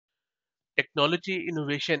Technology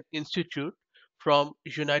Innovation Institute from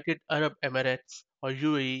United Arab Emirates or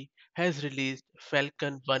UAE has released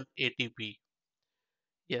Falcon 180B.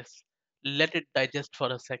 Yes, let it digest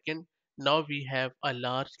for a second. Now we have a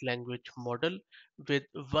large language model with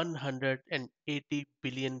 180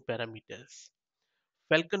 billion parameters.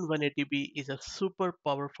 Falcon 180B is a super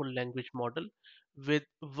powerful language model with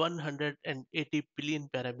 180 billion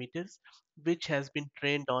parameters, which has been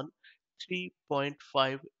trained on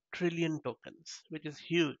 3.5 trillion tokens, which is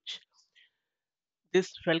huge.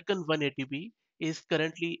 This Falcon 180B is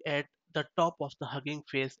currently at the top of the Hugging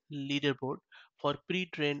Face leaderboard for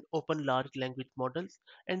pre-trained open large language models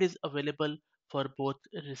and is available for both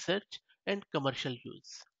research and commercial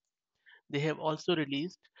use. They have also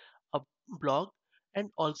released a blog and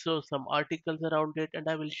also some articles around it, and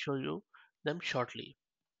I will show you them shortly.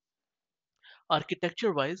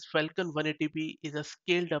 Architecture wise, Falcon 180B is a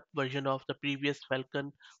scaled up version of the previous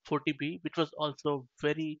Falcon 40B, which was also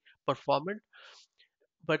very performant.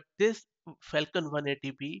 But this Falcon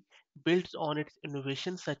 180B builds on its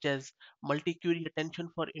innovations such as multi query attention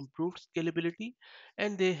for improved scalability,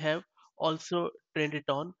 and they have also trained it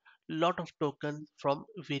on lot of tokens from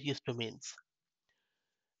various domains.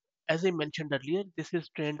 As I mentioned earlier, this is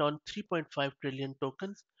trained on 3.5 trillion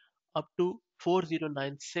tokens up to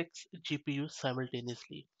 4096 GPUs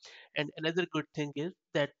simultaneously. And another good thing is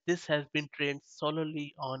that this has been trained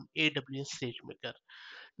solely on AWS SageMaker.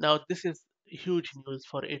 Now, this is huge news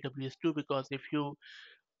for AWS too, because if you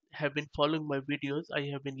have been following my videos, I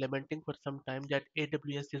have been lamenting for some time that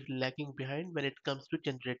AWS is lagging behind when it comes to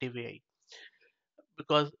generative AI,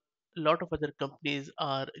 because a lot of other companies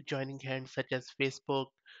are joining hands, such as Facebook,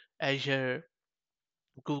 Azure,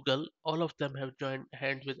 Google. All of them have joined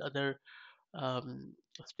hands with other um,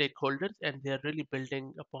 stakeholders, and they are really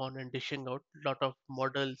building upon and dishing out a lot of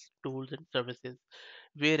models, tools, and services.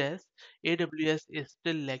 Whereas AWS is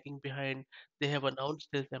still lagging behind. They have announced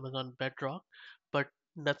this Amazon Bedrock, but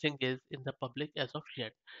nothing is in the public as of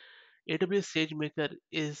yet. AWS SageMaker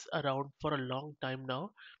is around for a long time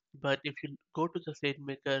now, but if you go to the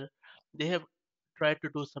SageMaker, they have tried to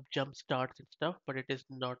do some jump starts and stuff, but it is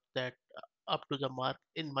not that up to the mark,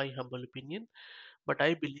 in my humble opinion. But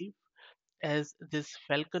I believe as this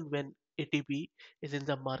Falcon Ven ATB is in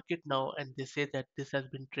the market now, and they say that this has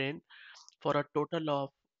been trained for a total of,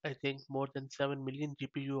 I think, more than 7 million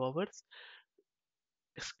GPU hours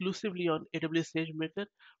exclusively on AWS SageMaker.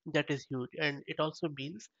 That is huge, and it also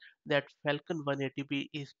means that Falcon 180B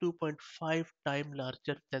is 2.5 times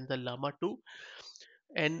larger than the Llama 2,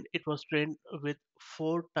 and it was trained with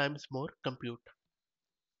 4 times more compute.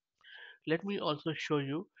 Let me also show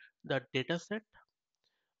you the dataset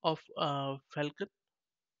of Falcon.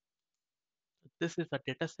 This is a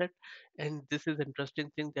dataset, and this is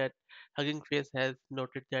interesting thing that Hugging Face has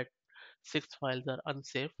noted that 6 files are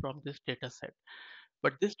unsafe from this dataset.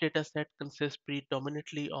 But this dataset consists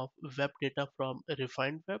predominantly of web data from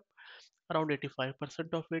refined web, around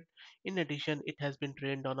 85% of it. In addition, it has been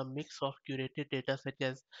trained on a mix of curated data such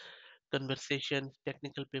as conversations,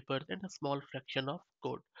 technical papers, and a small fraction of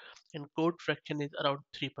code. And code fraction is around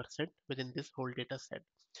 3% within this whole dataset.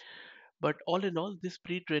 But all in all, this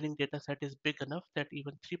pre-training dataset is big enough that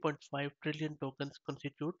even 3.5 trillion tokens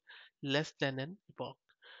constitute less than an epoch,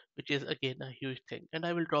 which is again a huge thing. And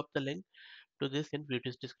I will drop the link to this in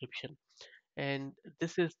video's description. And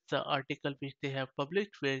this is the article which they have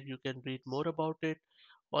published where you can read more about it,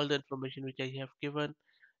 all the information which I have given.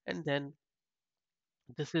 And then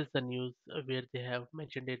this is the news where they have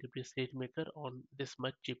mentioned AWS SageMaker on this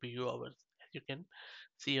much GPU hours, as you can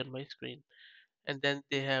see on my screen. And then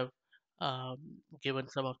they have given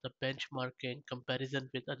some of the benchmarking comparison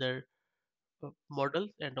with other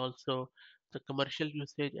models and also the commercial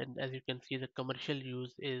usage. And as you can see, the commercial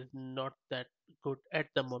use is not that good at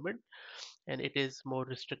the moment, and it is more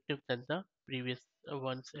restrictive than the previous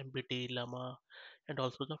ones, MBT, Llama, and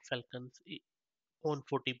also the Falcon's own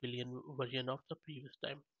 40 billion version of the previous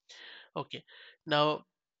time. Okay, now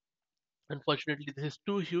unfortunately this is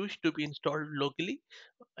too huge to be installed locally,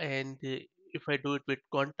 and if I do it with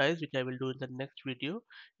quantize, which I will do in the next video,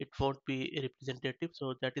 it won't be representative.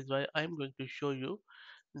 So that is why I'm going to show you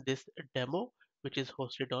this demo, which is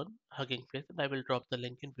hosted on Hugging Face, and I will drop the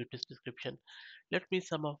link in video's description. Let me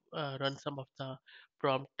run some of the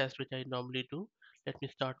prompt tests which I normally do. Let me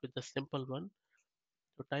start with the simple one.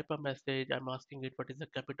 To type a message, I'm asking it what is the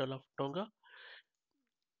capital of Tonga.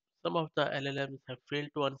 Some of the LLMs have failed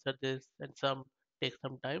to answer this, and some take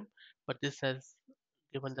some time, but this has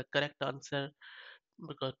given the correct answer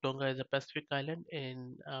because Tonga is a Pacific island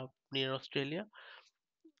in near Australia,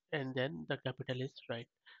 and then the capital is right.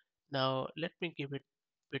 Now let me give it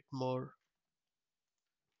a bit more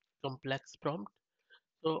complex prompt.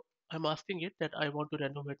 So I'm asking it that I want to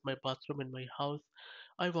renovate my bathroom in my house.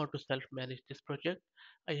 I want to self-manage this project.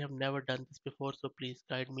 I have never done this before, so please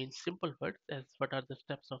guide me in simple words as what are the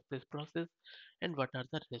steps of this process and what are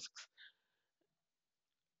the risks.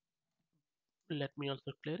 Let me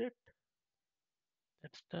also clear it.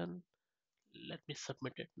 That's done. Let me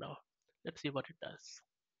submit it now. Let's see what it does.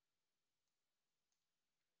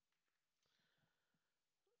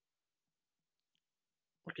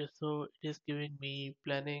 Okay, so it is giving me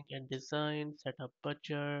planning and design, set up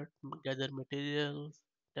budget, gather materials,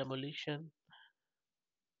 demolition.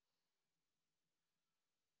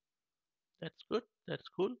 That's good. That's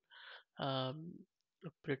cool. Um,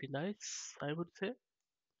 Pretty nice, I would say.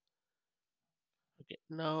 Okay,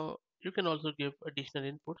 now you can also give additional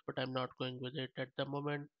inputs, but I'm not going with it at the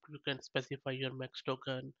moment. You can specify your max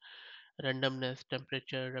token, randomness,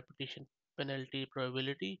 temperature, repetition, penalty,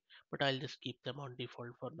 probability, but I'll just keep them on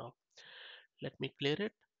default for now. Let me clear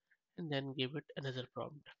it and then give it another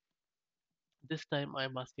prompt. This time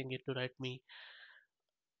I'm asking it to write me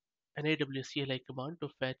an AWS CLI command to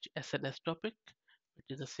fetch SNS topic, which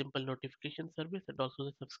is a simple notification service, and also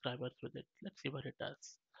the subscribers with it. Let's see what it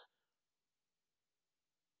does.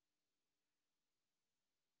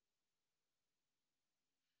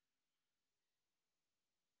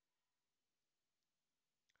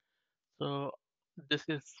 So this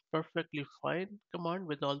is perfectly fine command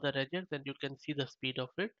with all the regex, and you can see the speed of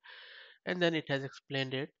it. And then it has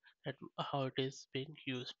explained it that how it is being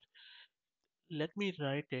used. Let me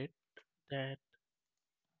write it that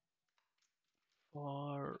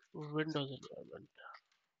for Windows environment,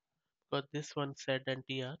 because this one said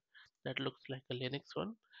NTR that looks like a Linux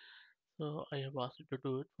one. So I have asked it to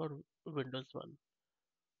do it for Windows one.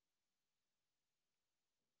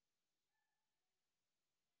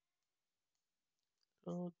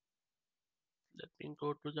 So let me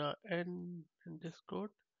go to the end in this code.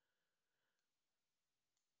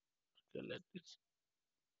 Okay,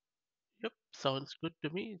 yep, sounds good to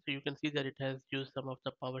me. So you can see that it has used some of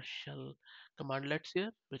the PowerShell commandlets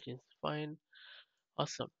here, which is fine.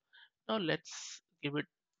 Awesome. Now let's give it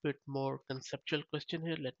a bit more conceptual question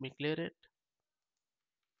here. Let me clear it.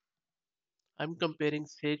 I'm comparing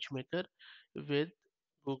SageMaker with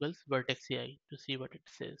Google's Vertex AI to see what it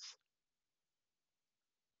says.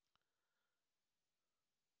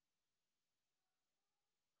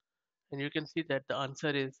 And you can see that the answer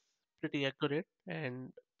is pretty accurate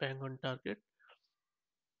and bang on target.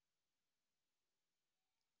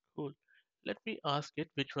 Cool. Let me ask it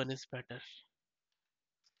which one is better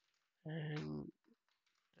and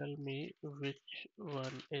tell me which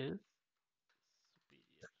one is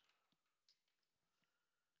superior.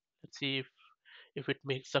 Let's see if it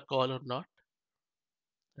makes a call or not.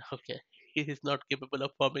 Okay, he is not capable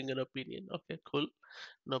of forming an opinion. Okay, cool,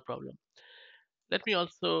 no problem. Let me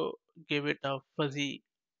also give it a fuzzy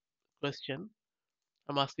question.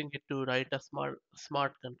 I'm asking it to write a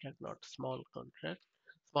smart contract, not small contract.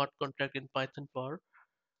 Smart contract in Python for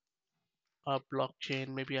a blockchain.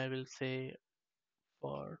 Maybe I will say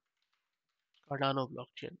for Cardano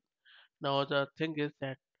blockchain. Now the thing is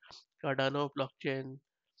that Cardano blockchain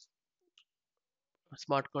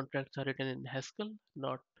smart contracts are written in Haskell,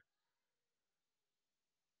 not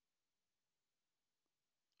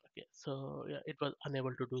okay. So yeah, it was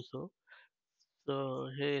unable to do so. So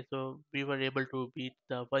hey, so we were able to beat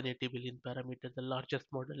the 180 billion parameter, the largest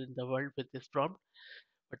model in the world with this prompt.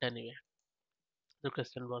 But anyway, the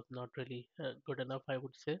question was not really good enough, I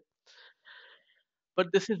would say.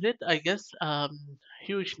 But this is it, I guess.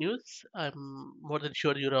 Huge news. I'm more than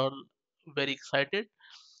sure you're all very excited.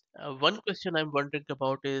 One question I'm wondering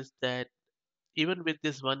about is that even with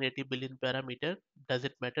this 180 billion parameter, does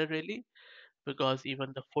it matter really? Because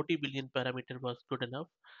even the 40 billion parameter was good enough.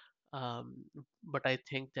 Um, but I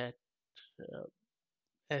think that uh,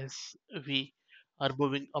 as we are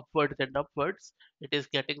moving upwards and upwards, it is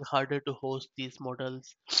getting harder to host these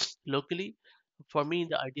models locally. For me,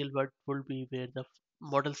 the ideal world will be where the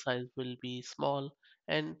model size will be small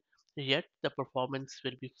and yet the performance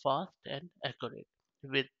will be fast and accurate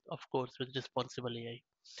with, of course, with responsible AI.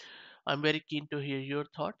 I'm very keen to hear your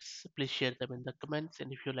thoughts. Please share them in the comments,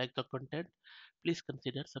 and if you like the content, please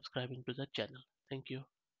consider subscribing to the channel. Thank you.